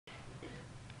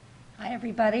Hi,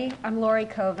 everybody. I'm Laurie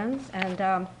Kovens, and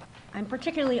I'm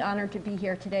particularly honored to be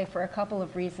here today for a couple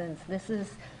of reasons. This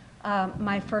is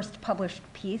my first published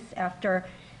piece after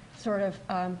sort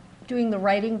of doing the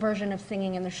writing version of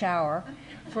Singing in the Shower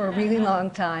for a really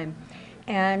long time.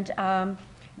 And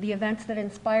the events that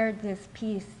inspired this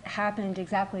piece happened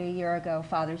exactly a year ago,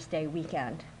 Father's Day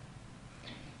weekend.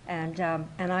 And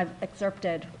I've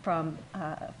excerpted from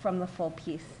the full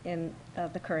piece in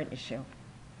the current issue.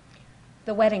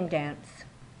 The wedding dance.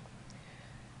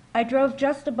 I drove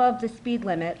just above the speed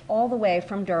limit all the way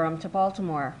from Durham to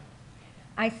Baltimore.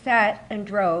 I sat and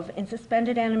drove in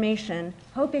suspended animation,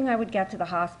 hoping I would get to the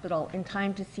hospital in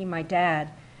time to see my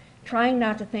dad, trying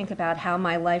not to think about how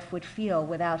my life would feel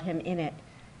without him in it.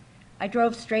 I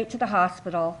drove straight to the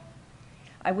hospital.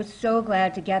 I was so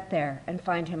glad to get there and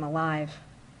find him alive.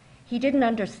 He didn't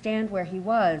understand where he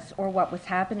was or what was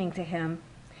happening to him.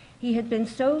 He had been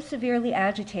so severely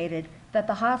agitated that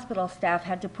the hospital staff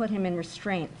had to put him in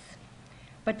restraints.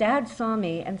 But Dad saw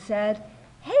me and said,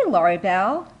 "Hey, Laurie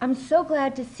Belle, I'm so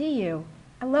glad to see you.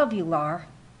 I love you, Lar."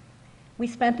 We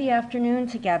spent the afternoon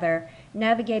together,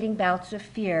 navigating bouts of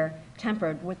fear,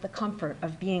 tempered with the comfort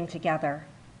of being together.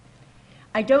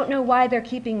 "I don't know why they're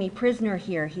keeping me prisoner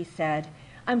here," he said.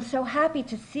 "I'm so happy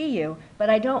to see you, but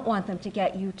I don't want them to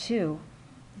get you too."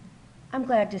 "I'm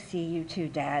glad to see you too,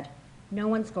 Dad. No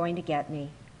one's going to get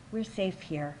me. We're safe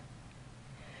here."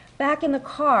 Back in the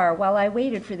car, while I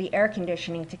waited for the air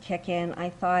conditioning to kick in, I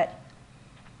thought,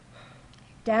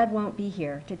 Dad won't be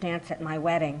here to dance at my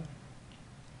wedding.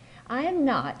 I am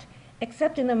not,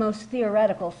 except in the most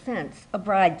theoretical sense, a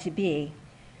bride-to-be.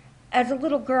 As a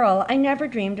little girl, I never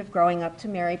dreamed of growing up to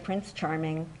marry Prince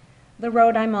Charming. The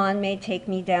road I'm on may take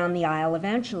me down the aisle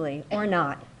eventually, or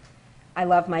not. I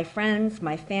love my friends,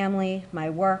 my family, my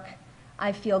work.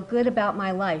 I feel good about my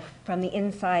life from the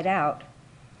inside out.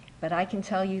 But I can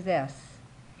tell you this.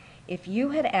 If you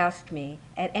had asked me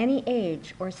at any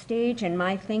age or stage in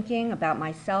my thinking about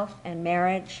myself and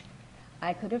marriage,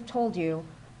 I could have told you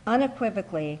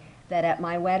unequivocally that at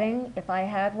my wedding, if I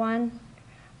had one,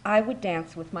 I would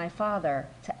dance with my father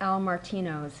to Al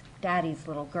Martino's Daddy's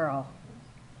Little Girl.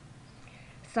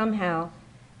 Somehow,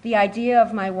 the idea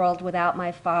of my world without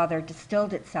my father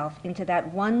distilled itself into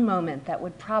that one moment that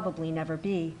would probably never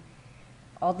be.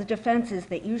 All the defenses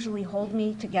that usually hold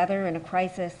me together in a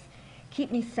crisis,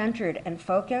 keep me centered and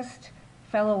focused,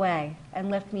 fell away and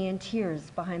left me in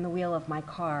tears behind the wheel of my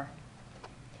car.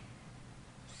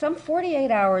 Some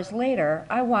 48 hours later,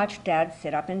 I watched Dad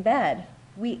sit up in bed,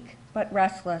 weak but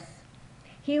restless.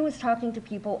 He was talking to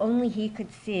people only he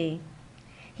could see.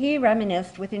 He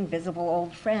reminisced with invisible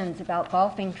old friends about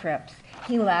golfing trips.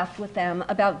 He laughed with them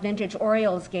about vintage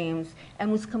Orioles games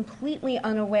and was completely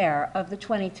unaware of the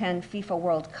 2010 FIFA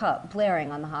World Cup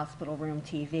blaring on the hospital room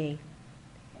TV.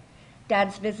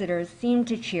 Dad's visitors seemed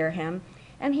to cheer him,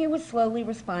 and he was slowly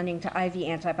responding to IV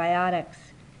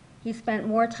antibiotics. He spent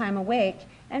more time awake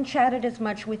and chatted as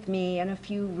much with me and a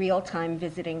few real-time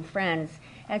visiting friends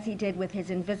as he did with his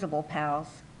invisible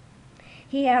pals.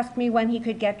 He asked me when he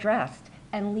could get dressed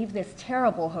and leave this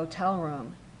terrible hotel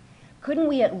room. Couldn't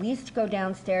we at least go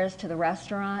downstairs to the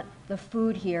restaurant? The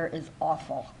food here is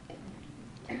awful.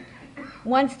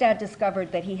 Once Dad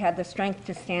discovered that he had the strength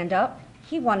to stand up,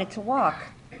 he wanted to walk.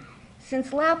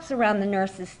 Since laps around the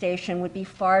nurse's station would be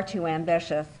far too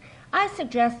ambitious, I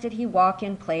suggested he walk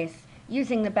in place,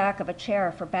 using the back of a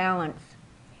chair for balance.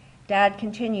 Dad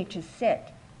continued to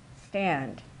sit,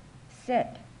 stand,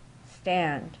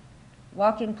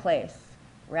 walk in place,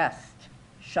 rest,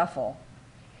 shuffle.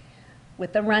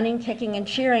 With the running, kicking, and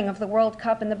cheering of the World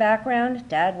Cup in the background,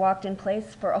 Dad walked in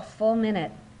place for a full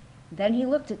minute. Then he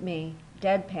looked at me,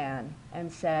 deadpan,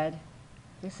 and said,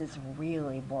 "This is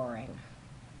really boring."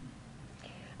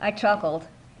 I chuckled,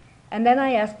 and then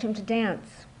I asked him to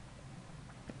dance.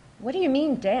 "What do you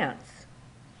mean, dance?"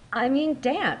 "I mean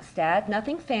dance, Dad,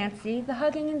 nothing fancy, the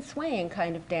hugging and swaying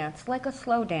kind of dance, like a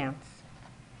slow dance."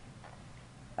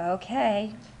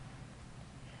 "Okay."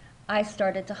 I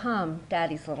started to hum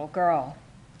Daddy's Little Girl.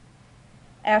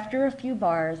 After a few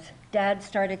bars, Dad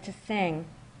started to sing.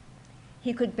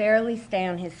 He could barely stay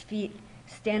on his feet,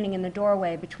 standing in the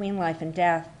doorway between life and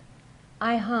death.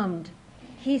 I hummed,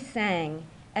 he sang,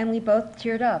 and we both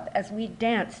teared up as we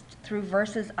danced through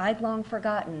verses I'd long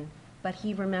forgotten, but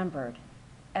he remembered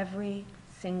every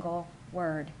single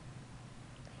word.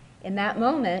 In that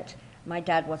moment, my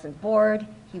dad wasn't bored,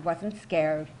 he wasn't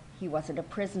scared, he wasn't a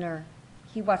prisoner,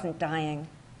 he wasn't dying.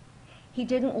 He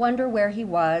didn't wonder where he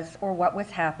was or what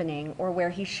was happening or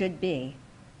where he should be.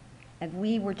 And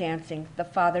we were dancing the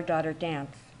father-daughter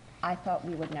dance I thought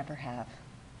we would never have.